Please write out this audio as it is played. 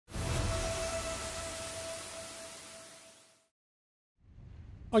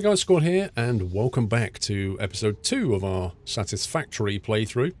Hi guys, Squad here, and welcome back to episode 2 of our Satisfactory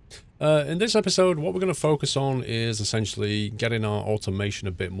playthrough. In this episode, what we're going to focus on is essentially getting our automation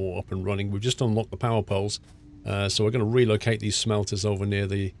a bit more up and running. We've just unlocked the power poles, so we're going to relocate these smelters over near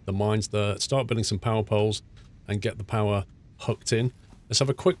the mines there, start building some power poles, and get the power hooked in. Let's have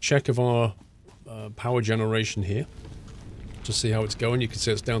a quick check of our power generation here, to see how it's going. You can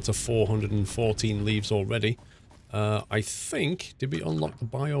see it's down to 414 leaves already. I think, did we unlock the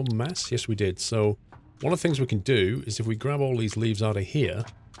biomass? Yes, we did. So one of the things we can do is if we grab all these leaves out of here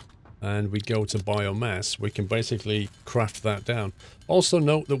and we go to biomass, we can basically craft that down. Also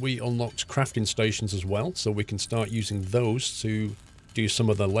note that we unlocked crafting stations as well, so we can start using those to do some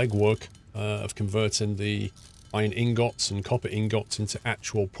of the legwork of converting the iron ingots and copper ingots into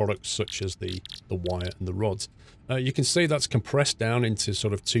actual products such as the wire and the rods. You can see that's compressed down into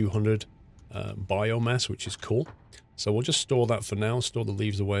sort of 200 biomass, which is cool. So we'll just store that for now, store the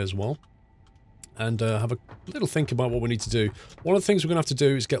leaves away as well, and have a little think about what we need to do. One of the things we're going to have to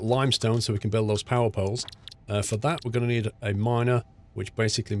do is get limestone so we can build those power poles. For that, we're going to need a miner, which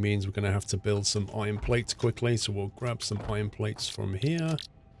basically means we're going to have to build some iron plates quickly. So we'll grab some iron plates from here.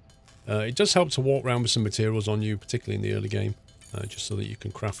 It does help to walk around with some materials on you, particularly in the early game, just so that you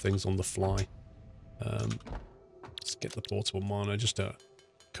can craft things on the fly. Let's get the portable miner. Just a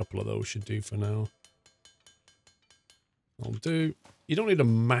couple of those should do for now. I'll do. You don't need a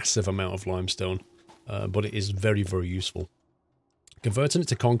massive amount of limestone, but it is very, very useful. Converting it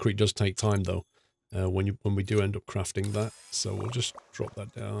to concrete does take time, though, when we do end up crafting that. So we'll just drop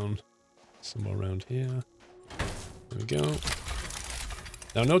that down somewhere around here. There we go.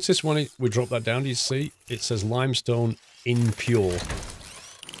 Now notice when we drop that down, you see it says limestone impure.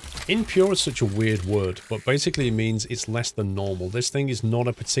 Impure is such a weird word, but basically it means it's less than normal. This thing is not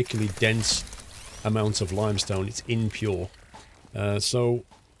a particularly dense amount of limestone, it's impure. So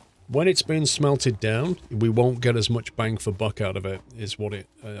when it's been smelted down, we won't get as much bang for buck out of it, is what it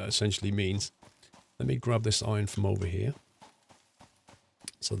essentially means. Let me grab this iron from over here,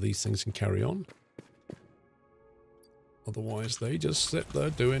 so these things can carry on. Otherwise they just sit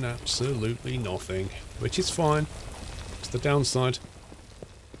there doing absolutely nothing, which is fine. It's the downside.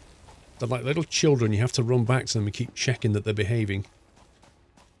 They're like little children, you have to run back to them and keep checking that they're behaving.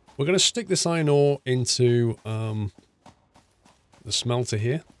 We're going to stick this iron ore into the smelter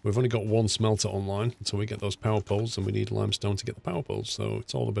here. We've only got one smelter online until we get those power poles, and we need limestone to get the power poles, so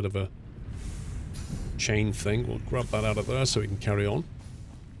it's all a bit of a chain thing. We'll grab that out of there so we can carry on.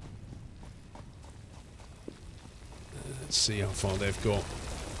 Let's see how far they've got.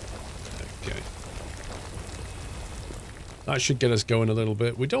 Okay. That should get us going a little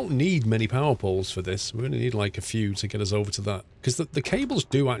bit. We don't need many power poles for this. We only need like a few to get us over to that. Because the cables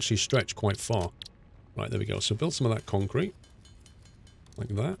do actually stretch quite far. Right, there we go. So build some of that concrete. Like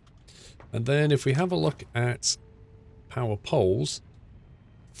that. And then if we have a look at power poles,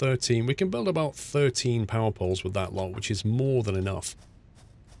 13. We can build about 13 power poles with that lot, which is more than enough.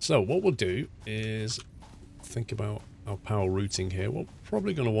 So what we'll do is think about our power routing here. What we're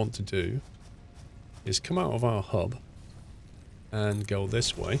probably going to want to do is come out of our hub and go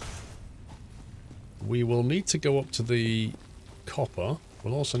this way. We will need to go up to the copper.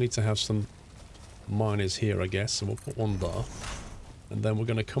 We'll also need to have some miners here, I guess, so we'll put one there. And then we're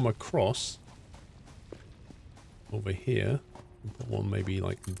going to come across over here and put one maybe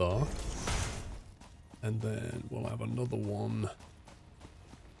like there. And then we'll have another one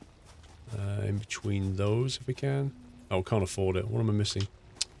in between those if we can. Oh, can't afford it. What am I missing?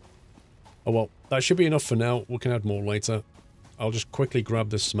 Oh well, that should be enough for now. We can add more later. I'll just quickly grab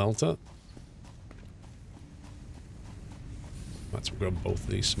this smelter. Let's grab both of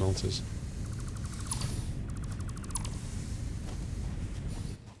these smelters.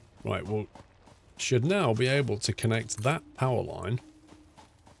 Right, well, should now be able to connect that power line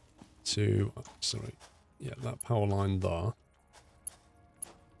to, sorry, yeah, that power line there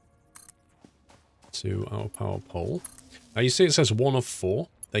to our power pole. Now you see it says 1 of 4.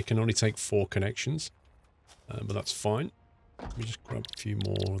 They can only take 4 connections, but that's fine. Let me just grab a few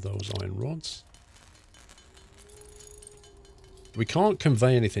more of those iron rods. We can't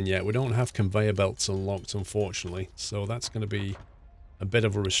convey anything yet. We don't have conveyor belts unlocked, unfortunately. So that's going to be a bit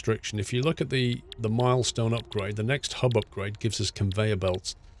of a restriction. If you look at the milestone upgrade, the next hub upgrade gives us conveyor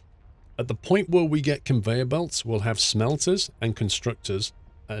belts. At the point where we get conveyor belts, we'll have smelters and constructors,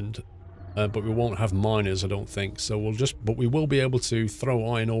 and but we won't have miners, I don't think. So but we will be able to throw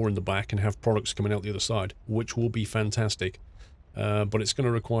iron ore in the back and have products coming out the other side, which will be fantastic. But it's going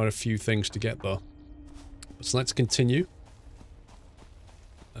to require a few things to get there. So let's continue.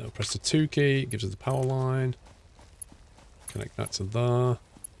 Press the 2 key, it gives us the power line. Connect that to there.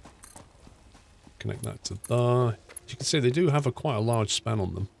 Connect that to there. As you can see, they do have quite a large span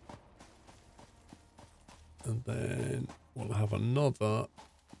on them. And then we'll have another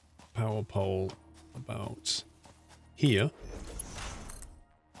power pole about here.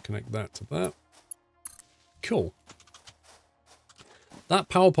 Connect that to that. Cool. That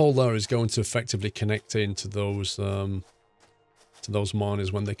power pole there is going to effectively connect into those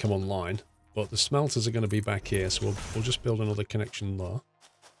miners when they come online. But the smelters are going to be back here, so we'll just build another connection there.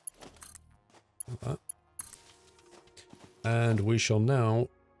 Like that. And we shall now...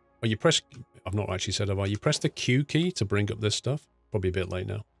 Oh, you press... I've not actually said, have I? You press the Q key to bring up this stuff. Probably a bit late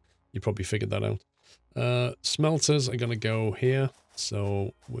now. You probably figured that out. Smelters are going to go here.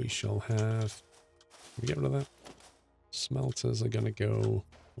 So we shall have... Can we get rid of that? Smelters are going to go...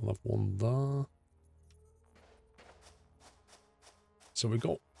 We'll have one there. So we've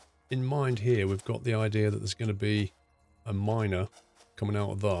got... In mind here, we've got the idea that there's going to be a miner coming out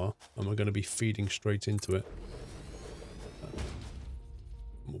of there. And we're going to be feeding straight into it.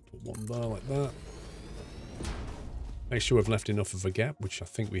 We'll put one there like that. Make sure we've left enough of a gap, which I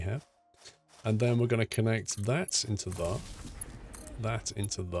think we have. And then we're going to connect that into there. That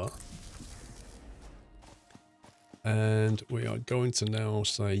into there. And we are going to now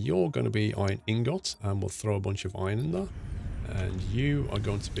say you're going to be iron ingot, and we'll throw a bunch of iron in there. And you are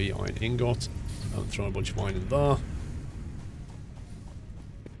going to be iron ingot, and throw a bunch of iron in there.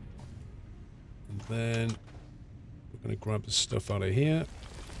 And then we're going to grab the stuff out of here.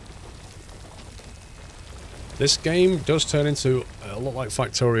 This game does turn into, a lot like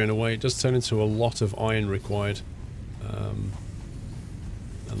Factory in a way, it does turn into a lot of iron required.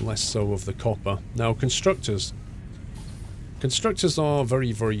 And less so of the copper. Now, constructors. Constructors are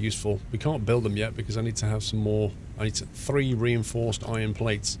very, very useful. We can't build them yet because I need to have some more. I need 3 reinforced iron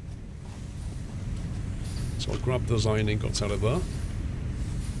plates. So I'll grab those iron ingots out of there.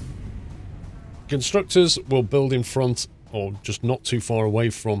 Constructors will build in front, or just not too far away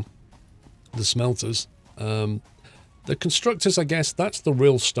from the smelters. The constructors, I guess, that's the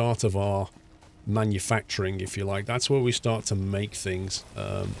real start of our manufacturing, if you like. That's where we start to make things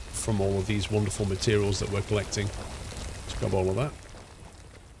from all of these wonderful materials that we're collecting. Let's grab all of that.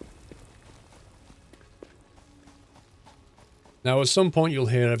 Now, at some point, you'll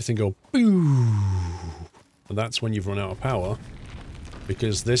hear everything go boo, and that's when you've run out of power,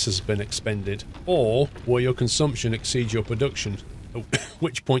 because this has been expended, or where your consumption exceeds your production, at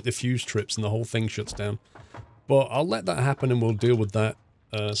which point the fuse trips and the whole thing shuts down. But I'll let that happen and we'll deal with that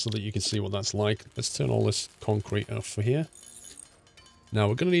so that you can see what that's like. Let's turn all this concrete off for here. Now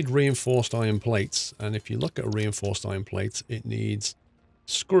we're going to need reinforced iron plates, and if you look at a reinforced iron plate, it needs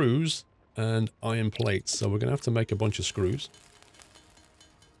screws and iron plates. So we're going to have to make a bunch of screws.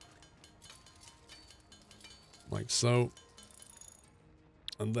 Like so.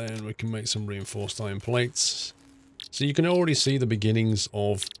 And then we can make some reinforced iron plates. So you can already see the beginnings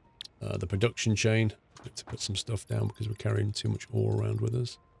of the production chain. To put some stuff down because we're carrying too much ore around with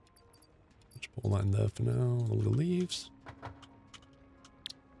us. Let's put all that in there for now. All the leaves.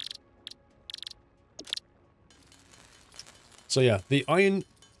 So yeah, the iron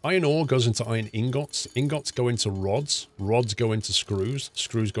ore goes into iron ingots. Ingots go into rods. Rods go into screws.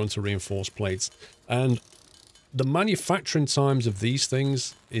 Screws go into reinforced plates. And the manufacturing times of these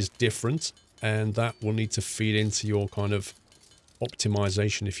things is different, and that will need to feed into your kind of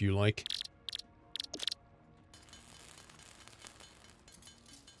optimization, if you like.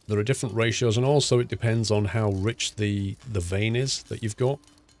 There are different ratios, and also it depends on how rich the vein is that you've got.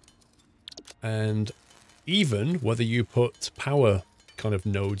 And even whether you put power kind of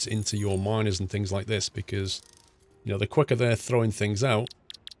nodes into your miners and things like this, because, you know, the quicker they're throwing things out,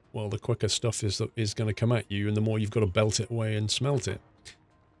 well, the quicker stuff is going to come at you, and the more you've got to belt it away and smelt it.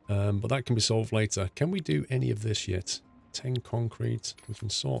 But that can be solved later. Can we do any of this yet? 10 concrete. We can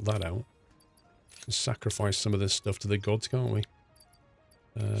sort that out. We can sacrifice some of this stuff to the gods, can't we?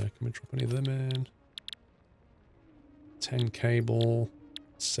 Can we drop any of them in? 10 cable,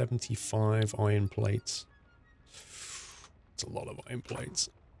 75 iron plates. That's a lot of iron plates.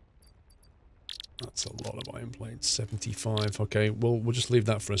 That's a lot of iron plates. 75. Okay, we'll just leave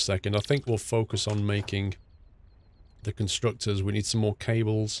that for a second. I think we'll focus on making the constructors. We need some more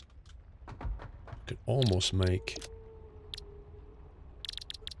cables. We could almost make...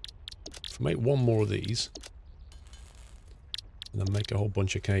 If we make one more of these... and then make a whole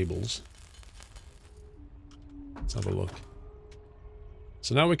bunch of cables. Let's have a look.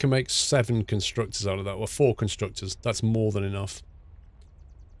 So now we can make 7 constructors out of that, or 4 constructors. That's more than enough.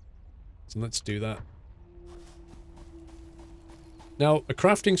 So let's do that. Now, a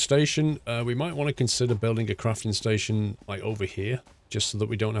crafting station, we might want to consider building a crafting station like over here, just so that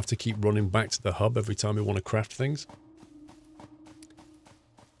we don't have to keep running back to the hub every time we want to craft things.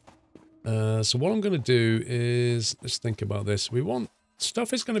 So what I'm going to do is, let's think about this. We want,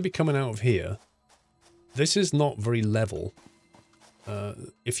 stuff is going to be coming out of here. This is not very level.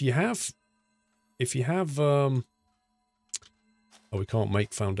 If you have, oh, we can't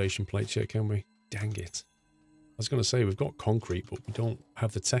make foundation plates yet, can we? Dang it. I was going to say, we've got concrete, but we don't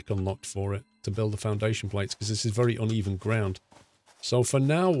have the tech unlocked for it to build the foundation plates, because this is very uneven ground. So for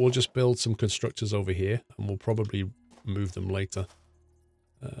now, we'll just build some constructors over here, and we'll probably move them later.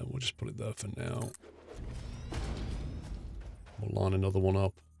 We'll just put it there for now. We'll line another one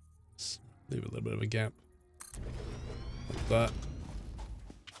up. Let's leave a little bit of a gap. Like that.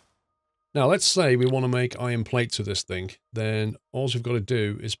 Now, let's say we want to make iron plates with this thing. Then all we've got to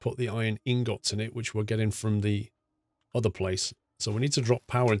do is put the iron ingots in it, which we're getting from the other place. So we need to drop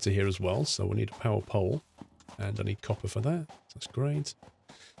power into here as well. So we need a power pole. And I need copper for that. That's great.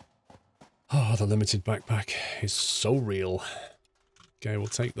 Oh, the limited backpack is so real. Okay, we'll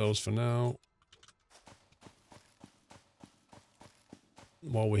take those for now.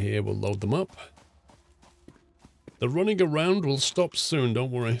 While we're here, we'll load them up. The running around will stop soon,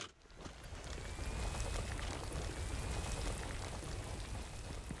 don't worry.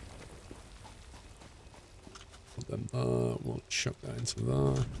 Put them there. We'll chuck that into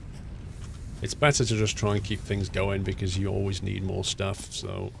there. It's better to just try and keep things going because you always need more stuff,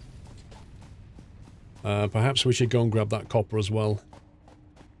 so... perhaps we should go and grab that copper as well.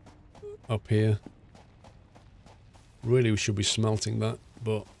 Up here. Really, we should be smelting that,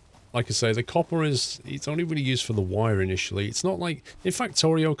 but... Like I say, the copper is... It's only really used for the wire initially. It's not like... In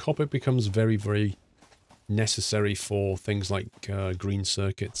Factorio, copper becomes very, very necessary for things like green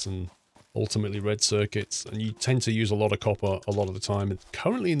circuits and ultimately red circuits, and you tend to use a lot of copper a lot of the time. And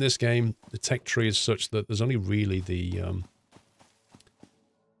currently in this game, the tech tree is such that there's only really the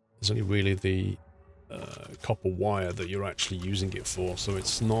copper wire that you're actually using it for, so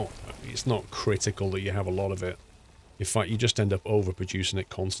it's not critical that you have a lot of it. In fact, you just end up overproducing it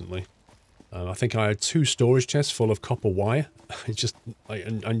constantly. I think I had 2 storage chests full of copper wire. It just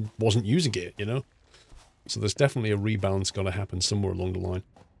I wasn't using it, you know. So there's definitely a rebalance got to happen somewhere along the line.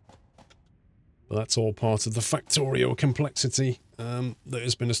 But that's all part of the Factorio complexity that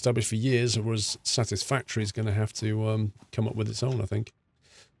has been established for years, whereas Satisfactory is going to have to come up with its own, I think.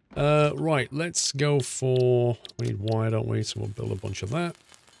 Right, let's go for... We need wire, don't we? So we'll build a bunch of that.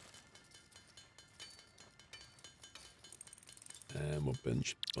 And we'll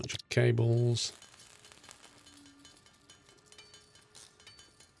bunch of cables.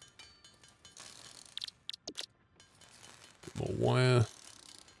 More wire.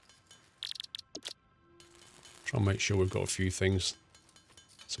 Try and make sure we've got a few things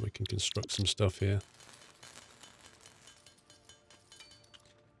so we can construct some stuff here.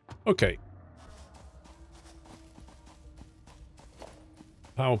 Okay.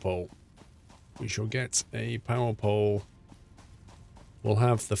 Power pole. We shall get a power pole. We'll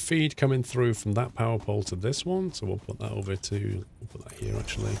have the feed coming through from that power pole to this one, so we'll put that over to... We'll put that here,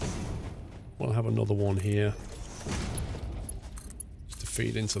 actually. We'll have another one here. Just to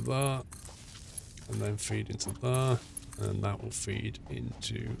feed into that. And then feed into there. And that will feed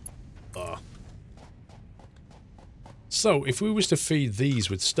into there. So, if we was to feed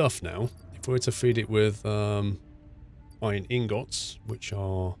these with stuff now, if we were to feed it with iron ingots, which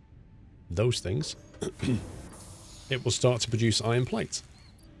are those things, it will start to produce iron plates.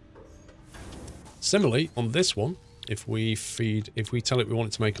 Similarly, on this one, if we tell it we want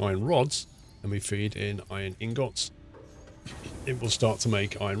it to make iron rods, and we feed in iron ingots, it will start to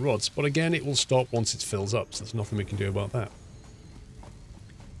make iron rods. But again, it will stop once it fills up, so there's nothing we can do about that.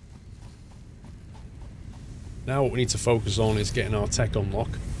 Now what we need to focus on is getting our tech unlock.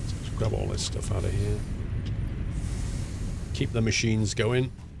 So let's grab all this stuff out of here. Keep the machines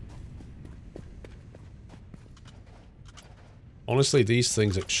going. Honestly, these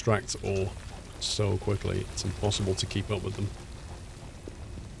things extract ore so quickly, it's impossible to keep up with them.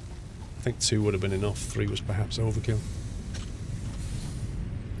 I think 2 would have been enough, 3 was perhaps overkill.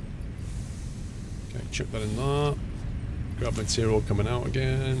 Okay, chuck that in there. Grab material coming out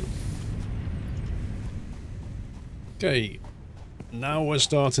again. Okay, now we're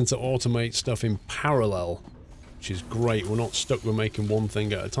starting to automate stuff in parallel, which is great. We're not stuck with making one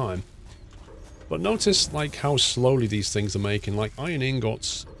thing at a time. But notice like how slowly these things are making. Like iron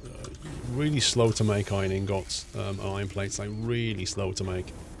ingots, really slow to make iron ingots. Iron plates, like really slow to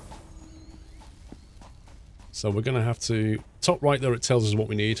make. So we're going to have to... Top right there, it tells us what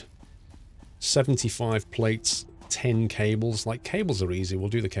we need. 75 plates, 10 cables. Like cables are easy. We'll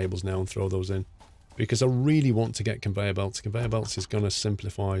do the cables now and throw those in. because I really want to get conveyor belts. Conveyor belts is going to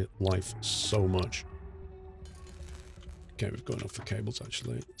simplify life so much. Okay, we've got enough for cables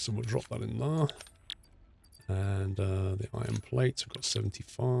actually, so we'll drop that in there. And the iron plates, we've got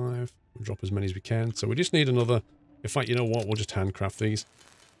 75. We'll drop as many as we can. So we just need another... In fact, you know what? We'll just handcraft these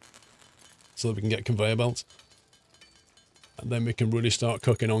so that we can get conveyor belts. And then we can really start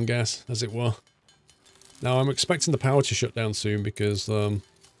cooking on gas, as it were. Now, I'm expecting the power to shut down soon because I've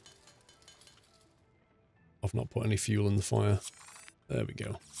not put any fuel in the fire. There we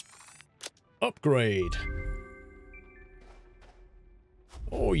go. Upgrade.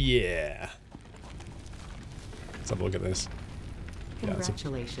 Oh, yeah. Let's have a look at this.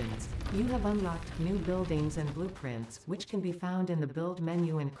 Congratulations. You have unlocked new buildings and blueprints, which can be found in the build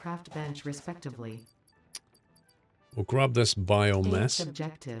menu and craft bench respectively. We'll grab this biomass.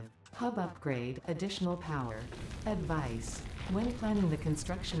 Objective. Hub upgrade, additional power. Advice. When planning the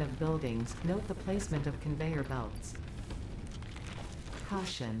construction of buildings, note the placement of conveyor belts.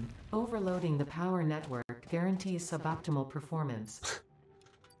 Caution. Overloading the power network guarantees suboptimal performance.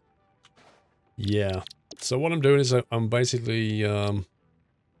 Yeah. So what I'm doing is I'm basically...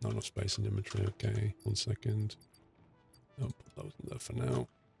 not enough space in inventory. Okay, 1 second. I'll put those in there for now.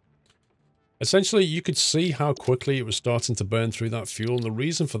 Essentially, you could see how quickly it was starting to burn through that fuel. And the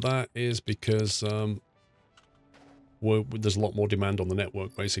reason for that is because there's a lot more demand on the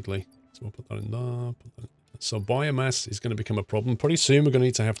network, basically. So we'll put that in there. So biomass is going to become a problem. Pretty soon, we're going to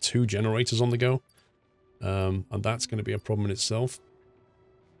need to have 2 generators on the go. And that's going to be a problem in itself.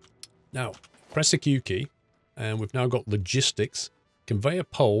 Now, press the Q key. And we've now got logistics, conveyor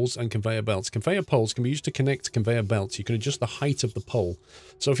poles, and conveyor belts. Conveyor poles can be used to connect conveyor belts. You can adjust the height of the pole.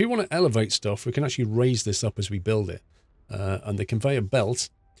 So if you want to elevate stuff, we can actually raise this up as we build it. And the conveyor belt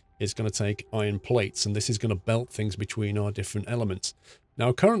is going to take iron plates, and this is going to belt things between our different elements.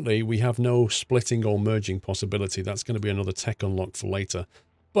 Now, currently, we have no splitting or merging possibility. That's going to be another tech unlock for later.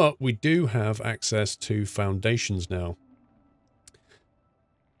 But we do have access to foundations now.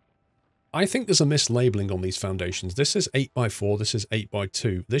 I think there's a mislabeling on these foundations. This is 8x4, this is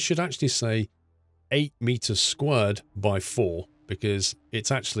 8x2. This should actually say 8 meters squared by 4, because it's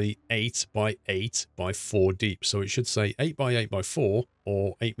actually 8 by 8 by 4 deep. So it should say 8 by 8 by 4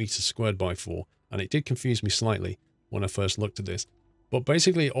 or 8 meters squared by 4. And it did confuse me slightly when I first looked at this. But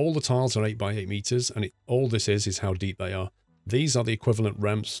basically all the tiles are 8 by 8 meters, and all this is how deep they are. These are the equivalent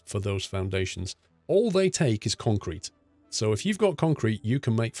ramps for those foundations. All they take is concrete. So if you've got concrete, you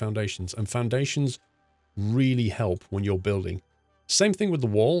can make foundations, and foundations really help when you're building. Same thing with the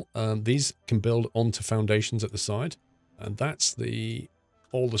wall. These can build onto foundations at the side, and that's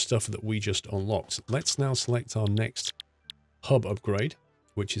all the stuff that we just unlocked. Let's now select our next hub upgrade,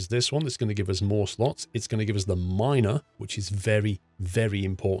 which is this one. That's going to give us more slots. It's going to give us the miner, which is very, very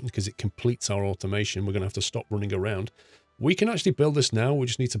important because it completes our automation. We're going to have to stop running around. We can actually build this now. We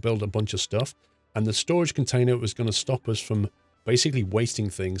just need to build a bunch of stuff. And the storage container was going to stop us from basically wasting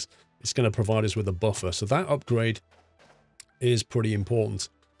things. It's going to provide us with a buffer. So that upgrade is pretty important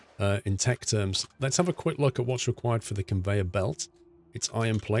in tech terms. Let's have a quick look at what's required for the conveyor belt. It's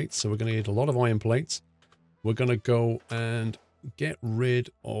iron plates. So we're going to need a lot of iron plates. We're going to go and get rid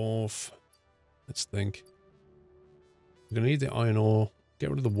of... Let's think. We're going to need the iron ore. Get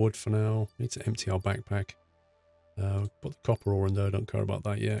rid of the wood for now. Need to empty our backpack. Put the copper ore in there, don't care about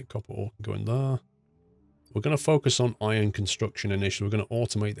that yet. Copper ore can go in there. We're going to focus on iron construction initially. We're going to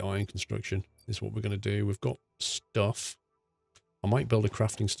automate the iron construction. This is what we're going to do. We've got stuff. I might build a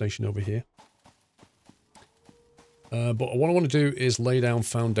crafting station over here. But what I want to do is lay down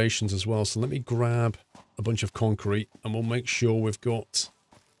foundations as well. So let me grab a bunch of concrete and we'll make sure we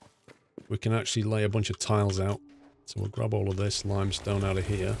can actually lay a bunch of tiles out. So we'll grab all of this limestone out of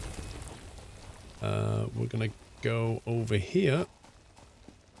here. We're going to go over here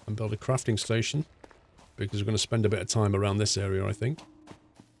and build a crafting station because we're going to spend a bit of time around this area, I think.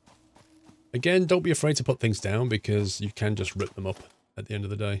 Again, don't be afraid to put things down because you can just rip them up at the end of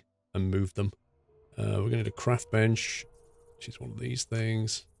the day and move them. We're going to need a craft bench, which is one of these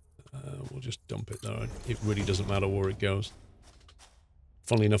things. We'll just dump it there. It really doesn't matter where it goes.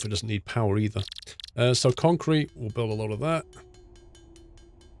 Funnily enough, it doesn't need power either. So concrete, we'll build a lot of that.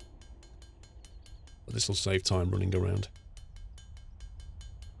 This will save time running around.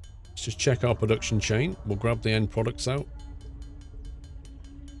 Let's just check our production chain. We'll grab the end products out.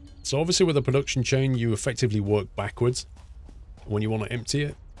 So obviously with the production chain, you effectively work backwards. When you want to empty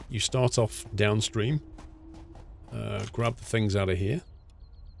it, you start off downstream. Grab the things out of here,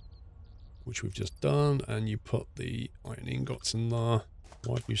 which we've just done, and you put the iron ingots in there.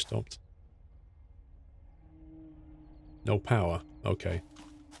 Why have you stopped? No power. Okay.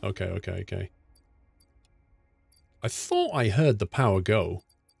 Okay. I thought I heard the power go,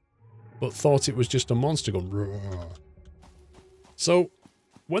 but thought it was just a monster going. Roar. So,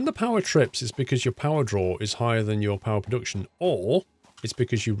 when the power trips, it's because your power draw is higher than your power production, or it's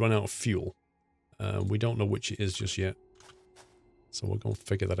because you run out of fuel. We don't know which it is just yet. So we're going to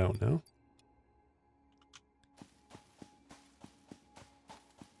figure that out now.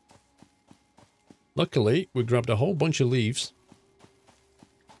 Luckily, we grabbed a whole bunch of leaves.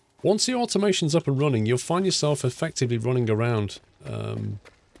 Once the automation's up and running, you'll find yourself effectively running around,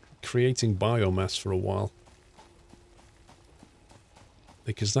 creating biomass for a while.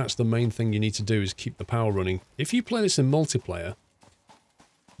 Because that's the main thing you need to do, is keep the power running. If you play this in multiplayer,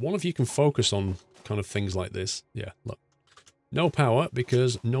 one of you can focus on kind of things like this. Yeah, look. No power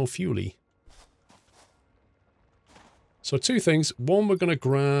because no fuelie. So two things. One, we're going to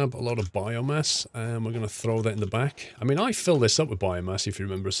grab a lot of biomass and we're going to throw that in the back. I mean, I filled this up with biomass, if you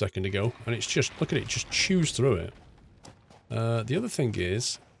remember a second ago, and it's just, look at it, just chews through it. The other thing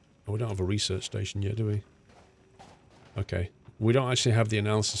is, oh, we don't have a research station yet, do we? Okay. We don't actually have the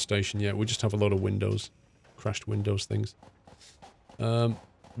analysis station yet. We just have a lot of windows. Crashed windows things.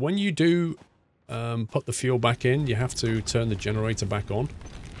 When you do put the fuel back in, you have to turn the generator back on.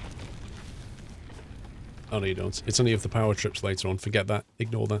 Oh, no, you don't. It's only if the power trips later on. Forget that.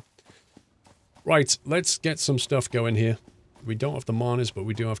 Ignore that. Right, let's get some stuff going here. We don't have the miners, but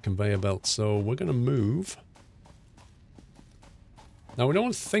we do have conveyor belts. So we're going to move. Now, we don't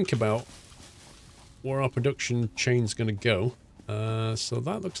want to think about where our production chain's going to go. So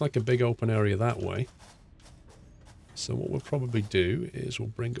that looks like a big open area that way. So what we'll probably do is we'll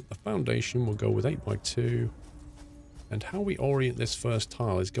bring up the foundation. We'll go with 8x2. And how we orient this first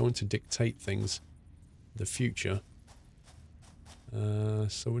tile is going to dictate things in the future.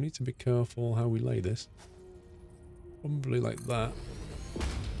 So we need to be careful how we lay this. Probably like that.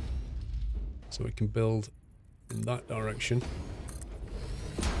 So we can build in that direction.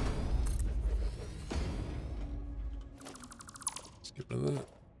 Let's get rid of that.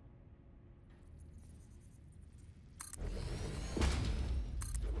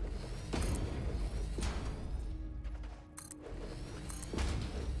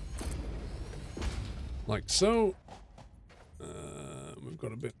 Like so. We've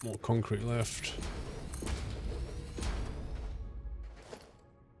got a bit more concrete left.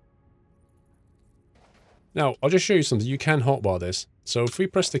 Now, I'll just show you something. You can hotbar this. So if we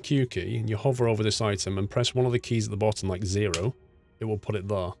press the Q key and you hover over this item and press one of the keys at the bottom, like 0, it will put it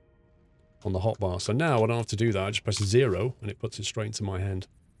there on the hotbar. So now I don't have to do that. I just press 0 and it puts it straight into my hand.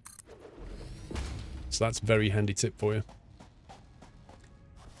 So that's a very handy tip for you.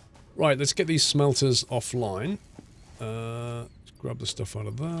 Right, let's get these smelters offline. Let's grab the stuff out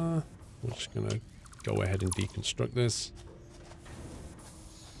of there. We're just going to go ahead and deconstruct this.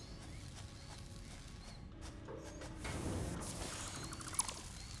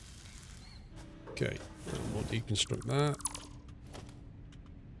 Okay, and we'll deconstruct that.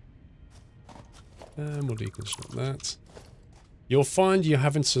 And we'll deconstruct that. You'll find you're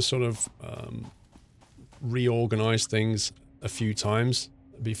having to sort of reorganize things a few times.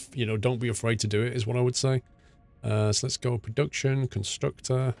 You know, don't be afraid to do it, is what I would say. So let's go production,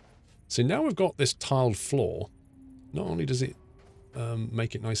 constructor. So now we've got this tiled floor. Not only does it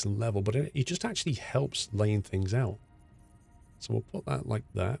make it nice and level, but it just actually helps laying things out. So we'll put that like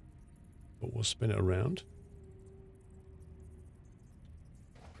that, but we'll spin it around.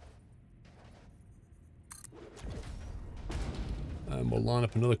 And we'll line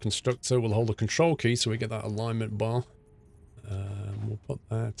up another constructor. We'll hold the control key so we get that alignment bar. We'll put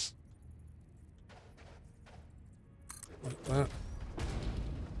that like that.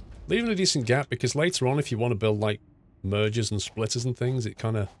 Leaving a decent gap because later on, if you want to build like mergers and splitters and things, it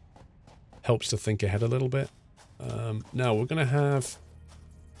kind of helps to think ahead a little bit. Now we're going to have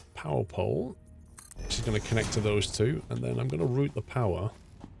power pole, which is going to connect to those two, and then I'm going to route the power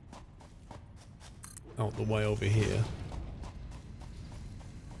out the way over here.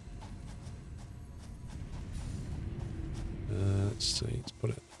 Let's see, let's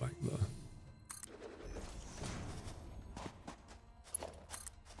put it back there.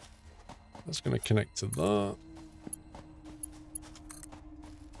 That's going to connect to that.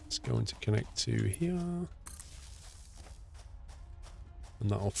 It's going to connect to here. And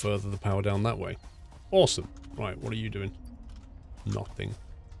that'll further the power down that way. Awesome. Right, what are you doing? Nothing.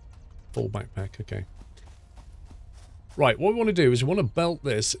 Full backpack, okay. Right, what we want to do is we want to belt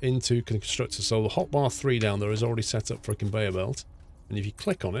this into constructor. So the hotbar 3 down there is already set up for a conveyor belt. And if you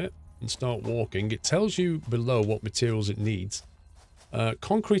click on it and start walking, it tells you below what materials it needs.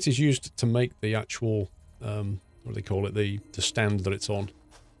 Concrete is used to make the actual, what do they call it, the stand that it's on.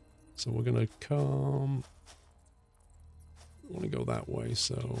 So we're going to come want to go that way,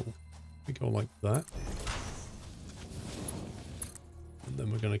 so we go like that. And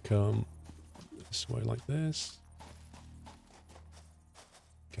then we're going to come this way like this.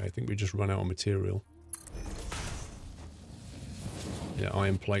 Okay, I think we just ran out of material. Yeah,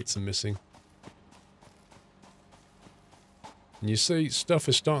 iron plates are missing. And you see, stuff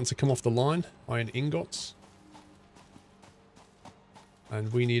is starting to come off the line. Iron ingots.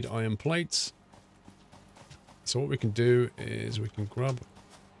 And we need iron plates. So what we can do is we can grab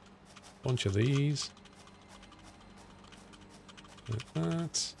a bunch of these. Like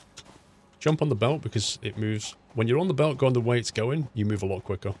that. Jump on the belt because it moves. When you're on the belt going the way it's going, you move a lot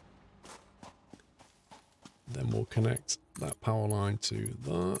quicker. Then we'll connect that power line to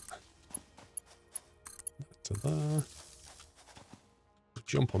that. That to there.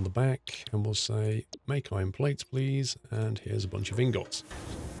 Jump on the back and we'll say, make iron plates please, and here's a bunch of ingots.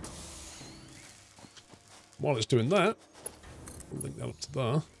 While it's doing that, we'll link that up to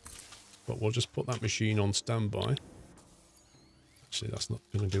there, but we'll just put that machine on standby. Actually, that's not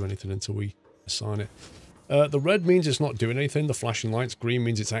going to do anything until we assign it. The red means it's not doing anything, the flashing lights. Green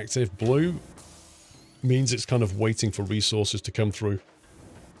means it's active. Blue means it's kind of waiting for resources to come through.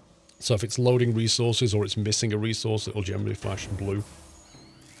 So if it's loading resources or it's missing a resource, it'll generally flash blue.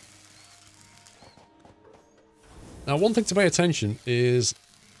 Now, one thing to pay attention is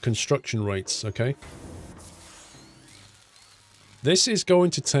construction rates, okay? This is going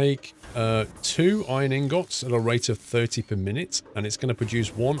to take 2 iron ingots at a rate of 30 per minute, and it's going to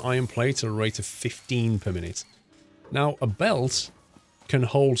produce 1 iron plate at a rate of 15 per minute. Now, a belt can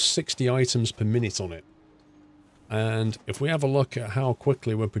hold 60 items per minute on it. And if we have a look at how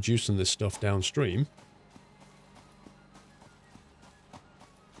quickly we're producing this stuff downstream,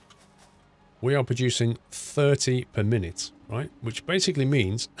 we are producing 30 per minute, right? Which basically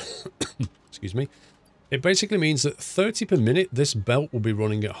means, excuse me, it basically means that 30 per minute, this belt will be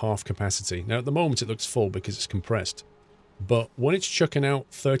running at half capacity. Now, at the moment, it looks full because it's compressed. But when it's chucking out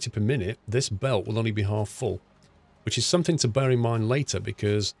 30 per minute, this belt will only be half full, which is something to bear in mind later,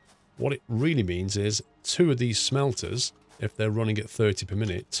 because what it really means is 2 of these smelters, if they're running at 30 per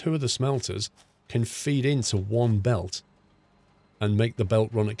minute, 2 of the smelters can feed into 1 belt and make the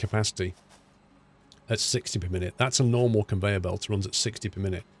belt run at capacity at 60 per minute. That's a normal conveyor belt, runs at 60 per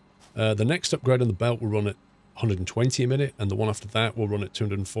minute. The next upgrade on the belt will run at 120 a minute, and the one after that will run at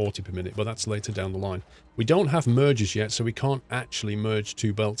 240 per minute, but that's later down the line. We don't have mergers yet, so we can't actually merge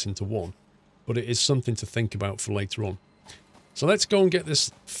 2 belts into 1, but it is something to think about for later on. So let's go and get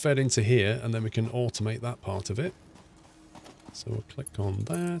this fed into here, and then we can automate that part of it. So we'll click on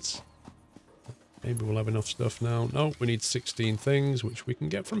that. Maybe we'll have enough stuff now. No, we need 16 things, which we can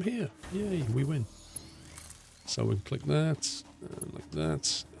get from here. Yay, we win. So we can click that, and like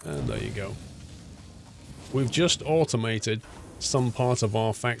that, and there you go. We've just automated some part of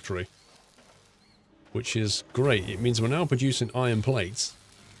our factory, which is great. It means we're now producing iron plates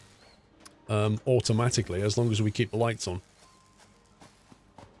automatically, as long as we keep the lights on,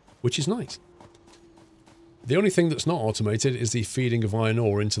 which is nice. The only thing that's not automated is the feeding of iron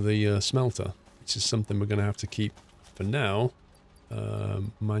ore into the smelter, which is something we're going to have to keep, for now,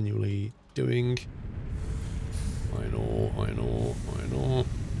 manually doing. Iron ore, iron ore, iron ore.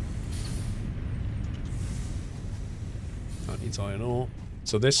 That needs iron ore.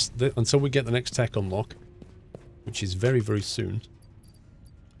 So this, until we get the next tech unlock, which is very, very soon,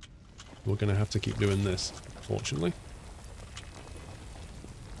 we're going to have to keep doing this, fortunately.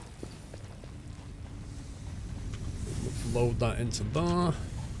 We'll load that into there.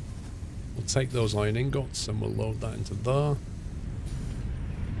 We'll take those iron ingots and we'll load that into there.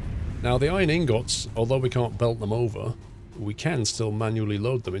 Now, the iron ingots, although we can't belt them over, we can still manually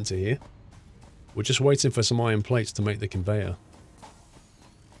load them into here. We're just waiting for some iron plates to make the conveyor.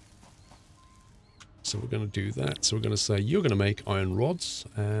 So we're going to do that. So we're going to say, you're going to make iron rods,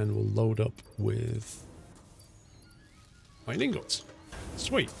 and we'll load up with iron ingots.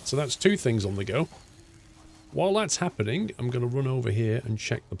 Sweet. So that's 2 things on the go. While that's happening, I'm going to run over here and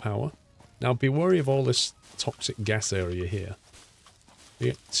check the power. Now, be wary of all this toxic gas area here. If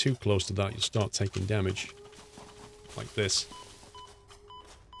you get too close to that, you'll start taking damage. Like this.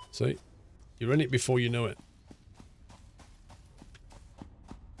 See? You're in it before you know it.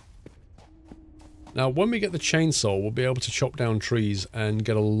 Now, when we get the chainsaw, we'll be able to chop down trees and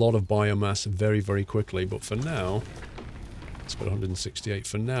get a lot of biomass very, very quickly. But for now, it's got 168.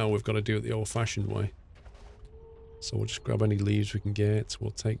 For now, we've got to do it the old-fashioned way. So we'll just grab any leaves we can get.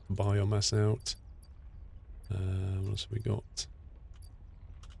 We'll take the biomass out. What else have we got?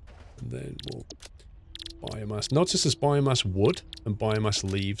 And then we'll... biomass. Notice there's biomass wood and biomass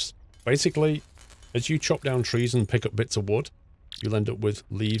leaves. Basically, as you chop down trees and pick up bits of wood, you'll end up with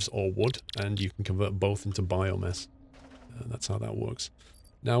leaves or wood, and you can convert both into biomass. That's how that works.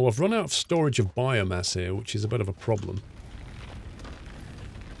 Now, I've run out of storage of biomass here, which is a bit of a problem.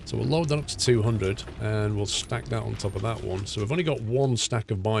 So we'll load that up to 200, and we'll stack that on top of that one. So we've only got one stack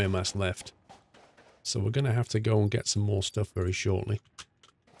of biomass left. So we're going to have to go and get some more stuff very shortly.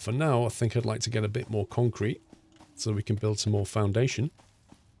 For now, I think I'd like to get a bit more concrete, so we can build some more foundation.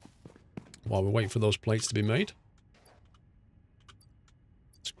 While we wait for those plates to be made.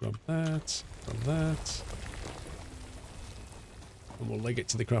 Let's grab that, grab that. And we'll leg it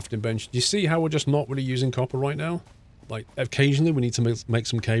to the crafting bench. Do you see how we're just not really using copper right now? Like, occasionally we need to make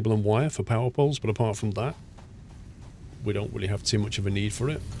some cable and wire for power poles, but apart from that, we don't really have too much of a need for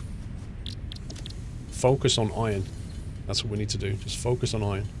it. Focus on iron. That's what we need to do. Just focus on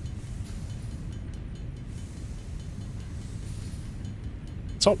iron.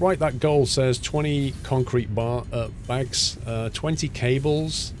 Top right, that goal says 20 concrete bags, 20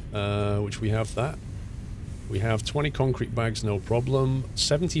 cables, which we have that. We have 20 concrete bags, no problem.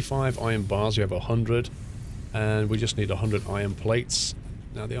 75 iron bars, we have 100. And we just need 100 iron plates.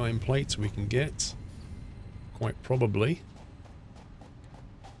 Now the iron plates we can get, quite probably.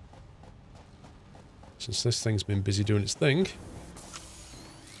 Since this thing's been busy doing its thing.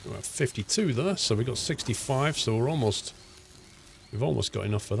 We have 52 there, so we got 65, so we've almost got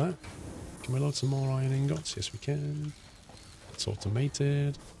enough for that. Can we load some more iron ingots? Yes, we can. It's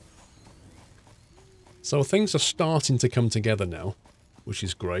automated. So things are starting to come together now, which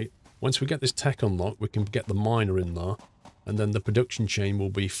is great. Once we get this tech unlocked, we can get the miner in there, and then the production chain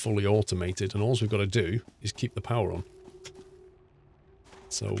will be fully automated, and all we've got to do is keep the power on.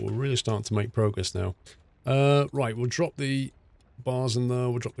 So we're really starting to make progress now. Right, we'll drop the bars in there,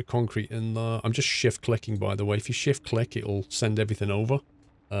 we'll drop the concrete in there. I'm just shift clicking, by the way. If you shift click, it'll send everything over.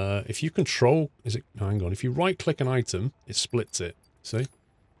 If you control, hang on, if you right click an item, it splits it, see?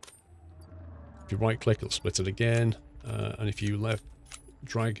 If you right click, it'll split it again, and if you left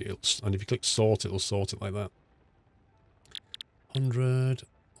drag it, and if you click sort, it'll sort it like that. 100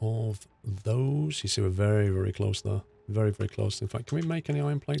 of those. You see we're very, very close there. Very, very close. In fact, can we make any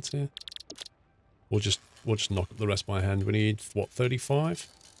iron plates here? We'll just knock up the rest by hand. We need, what, 35?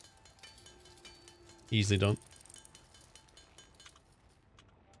 Easily done.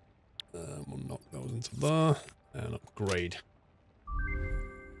 We'll knock those into there. And upgrade.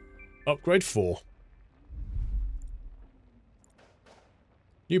 Upgrade 4.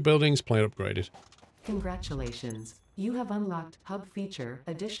 New buildings, player upgraded. Congratulations. You have unlocked Hub Feature,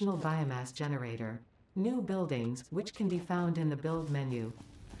 Additional Biomass Generator. New buildings, which can be found in the build menu.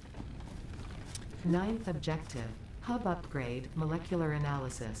 9th objective, Hub Upgrade, Molecular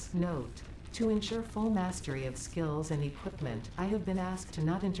Analysis. Note, to ensure full mastery of skills and equipment, I have been asked to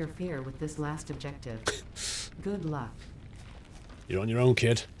not interfere with this last objective. Good luck. You're on your own,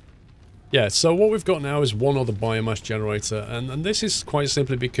 kid. Yeah, so what we've got now is one other biomass generator, and this is quite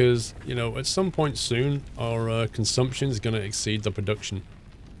simply because, you know, at some point soon, our consumption is going to exceed the production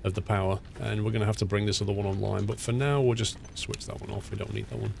of the power, and we're going to have to bring this other one online, but for now, we'll just switch that one off. We don't need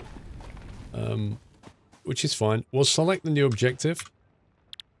that one. Which is fine. We'll select the new objective,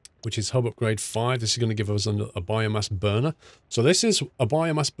 which is Hub Upgrade 5. This is going to give us a biomass burner. So this is a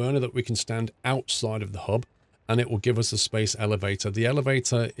biomass burner that we can stand outside of the hub, and it will give us a space elevator. The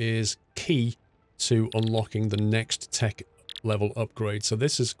elevator is key to unlocking the next tech level upgrade. So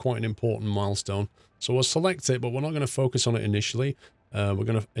this is quite an important milestone. So we'll select it, but we're not going to focus on it initially. We're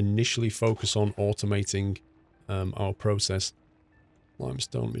going to initially focus on automating our process.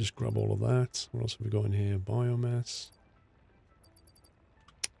 Limestone, let me just grab all of that. What else have we got in here? Biomass.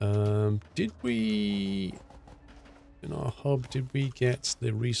 Did we... In our hub, did we get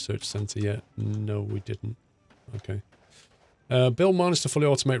the research center yet? No, we didn't. Okay. Build miners to fully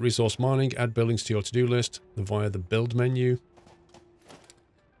automate resource mining. Add buildings to your to-do list via the build menu.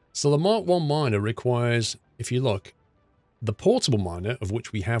 So the Mark 1 miner requires, if you look, the portable miner, of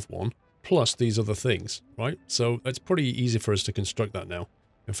which we have one, plus these other things, right? So it's pretty easy for us to construct that now.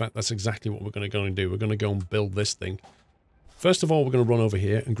 In fact, that's exactly what we're going to go and do. We're going to go and build this thing. First of all, we're going to run over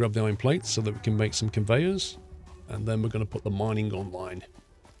here and grab the iron plates so that we can make some conveyors. And then we're going to put the mining online.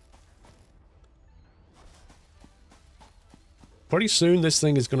 Pretty soon, this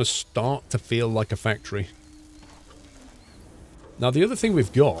thing is going to start to feel like a factory. Now, the other thing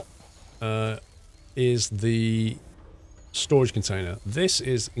we've got is the storage container. This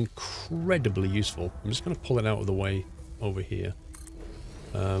is incredibly useful. I'm just going to pull it out of the way over here.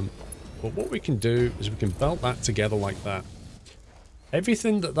 But what we can do is we can belt that together like that.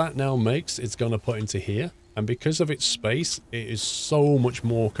 Everything that now makes, it's going to put into here. And because of its space, it is so much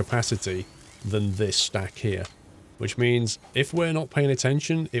more capacity than this stack here. which means if we're not paying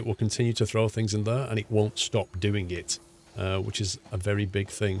attention, it will continue to throw things in there and it won't stop doing it, which is a very big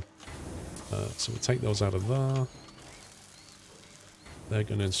thing. So we'll take those out of there. They're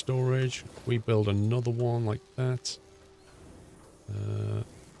going in storage. We build another one like that.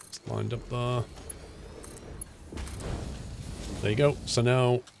 It's lined up there. There you go. So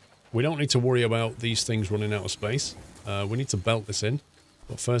now we don't need to worry about these things running out of space. We need to belt this in.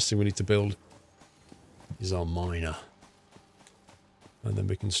 But first thing we need to build is our miner. And then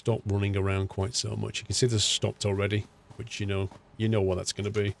we can stop running around quite so much. You can see this stopped already, which you know what that's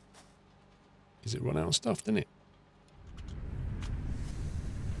going to be. Because it run out of stuff, didn't it?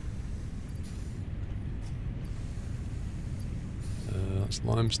 That's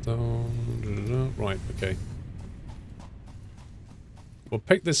limestone. Right, okay. We'll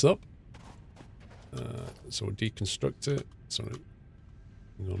pick this up. So we'll deconstruct it. Sorry.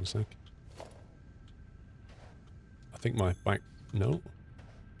 Hang on a sec. I think my back... No.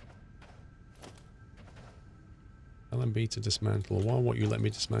 LMB to dismantle. Why won't you let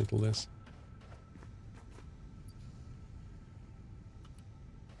me dismantle this?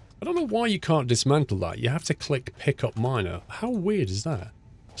 I don't know why you can't dismantle that. You have to click pick up miner. How weird is that?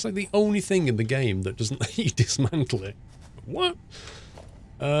 It's like the only thing in the game that doesn't let you dismantle it. What?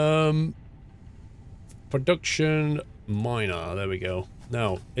 Production miner. There we go.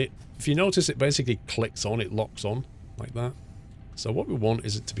 Now, if you notice, it basically clicks on, it locks on like that. So what we want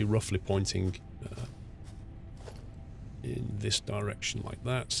is it to be roughly pointing in this direction like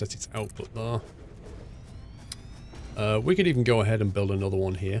that. Set its output there. We could even go ahead and build another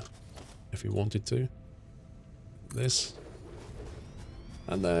one here if we wanted to. This.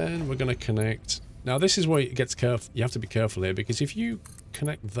 And then we're going to connect. Now this is where it gets careful. You have to be careful here, because if you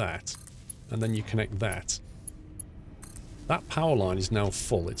connect that and then you connect that, that power line is now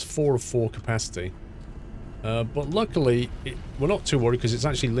full. It's 4 of 4 capacity. But luckily, we're not too worried because it's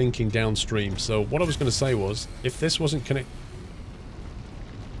actually linking downstream. So what I was going to say was, if this wasn't connected...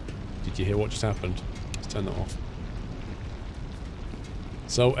 Did you hear what just happened? Let's turn that off.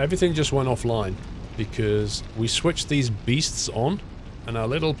 So everything just went offline because we switched these beasts on and our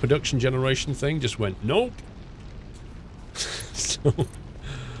little production generation thing just went, nope. So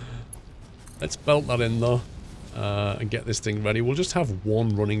let's belt that in though and get this thing ready. We'll just have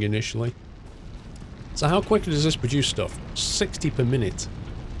one running initially. So how quickly does this produce stuff? 60 per minute.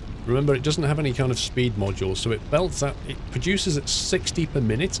 Remember, it doesn't have any kind of speed module, so it belts at, it produces at 60 per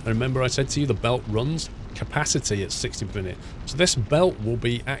minute. And remember I said to you the belt runs capacity at 60 per minute. So this belt will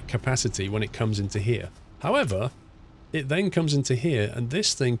be at capacity when it comes into here. However, it then comes into here and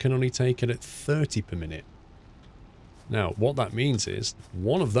this thing can only take it at 30 per minute. Now, what that means is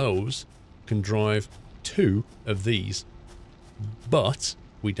one of those can drive 2 of these, but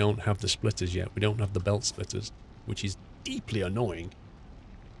we don't have the splitters yet. We don't have the belt splitters, which is deeply annoying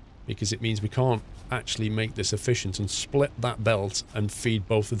because it means we can't actually make this efficient and split that belt and feed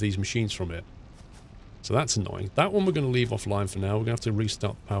both of these machines from it. So that's annoying. That one we're going to leave offline for now. We're going to have to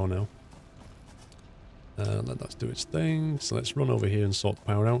restart the power now. Let that do its thing. So let's run over here and sort the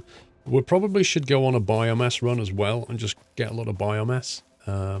power out. We probably should go on a biomass run as well and just get a lot of biomass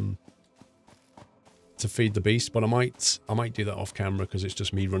to feed the beast. But I might do that off camera because it's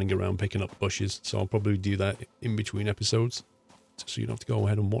just me running around picking up bushes. So I'll probably do that in between episodes, so you don't have to go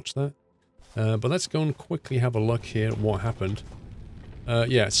ahead and watch that. But let's go and quickly have a look here at what happened.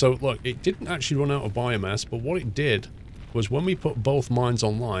 Yeah, so look, it didn't actually run out of biomass, but what it did was when we put both mines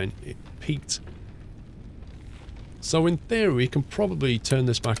online, it peaked. So in theory, we can probably turn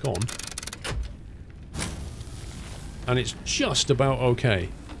this back on. And it's just about okay.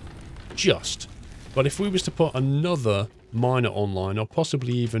 Just. But if we was to put another miner online, or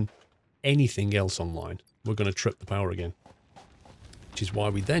possibly even anything else online, we're going to trip the power again. Which is why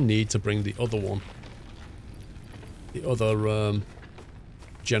we then need to bring the other one. The other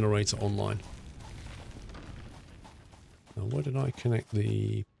generator online. Now, where did I connect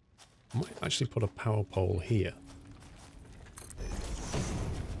the... I might actually put a power pole here.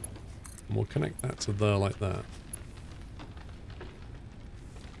 And we'll connect that to there like that.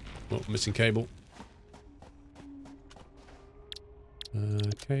 Oh, missing cable.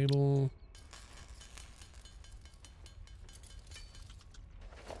 Cable.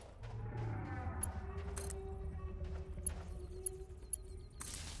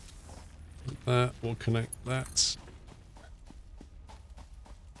 Like that. We'll connect that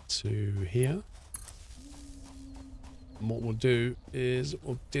to here. And what we'll do is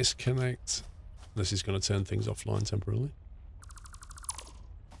we'll disconnect. This is going to turn things offline temporarily.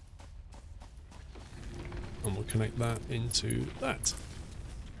 And we'll connect that into that.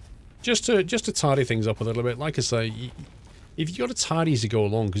 just to tidy things up a little bit. Like I say, if you got to tidy as you go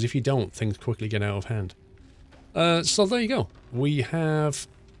along, because if you don't, things quickly get out of hand. So there you go. We have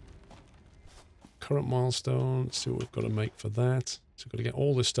current milestone. Let's see what we've got to make for that. So we've got to get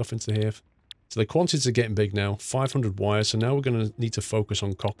all this stuff into here. So the quantities are getting big now. 500 wires. So now we're going to need to focus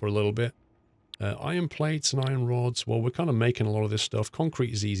on copper a little bit. Iron plates and iron rods. Well, we're kind of making a lot of this stuff.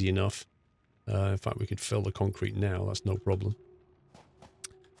 Concrete is easy enough. In fact, we could fill the concrete now. That's no problem.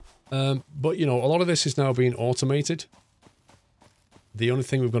 But, you know, a lot of this is now being automated. The only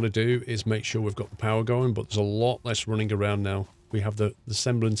thing we've got to do is make sure we've got the power going, but there's a lot less running around now. We have the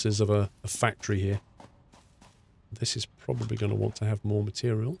semblances of a factory here. This is probably going to want to have more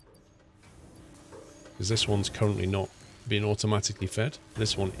material, because this one's currently not being automatically fed.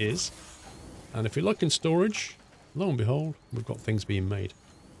 This one is. And if we look in storage, lo and behold, we've got things being made,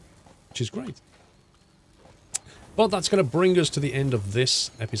 which is great. But that's going to bring us to the end of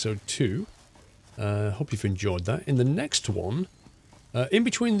this episode 2. Hope you've enjoyed that. In the next one, in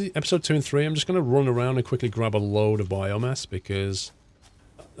between the episode 2 and 3, I'm just going to run around and quickly grab a load of biomass, because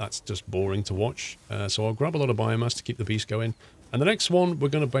that's just boring to watch. So I'll grab a lot of biomass to keep the beast going. And the next one, we're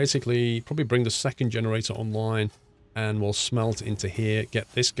going to basically probably bring the second generator online, and we'll smelt into here, get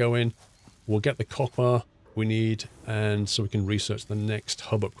this going. We'll get the copper we need, and so we can research the next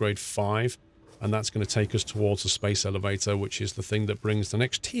hub upgrade 5. And that's going to take us towards the space elevator, which is the thing that brings the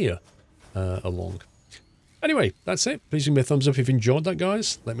next tier along. Anyway, that's it. Please give me a thumbs up if you've enjoyed that,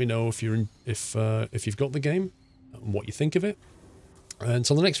 guys. Let me know if you've got the game and what you think of it.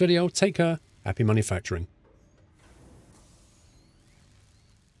 Until the next video, take care. Happy manufacturing.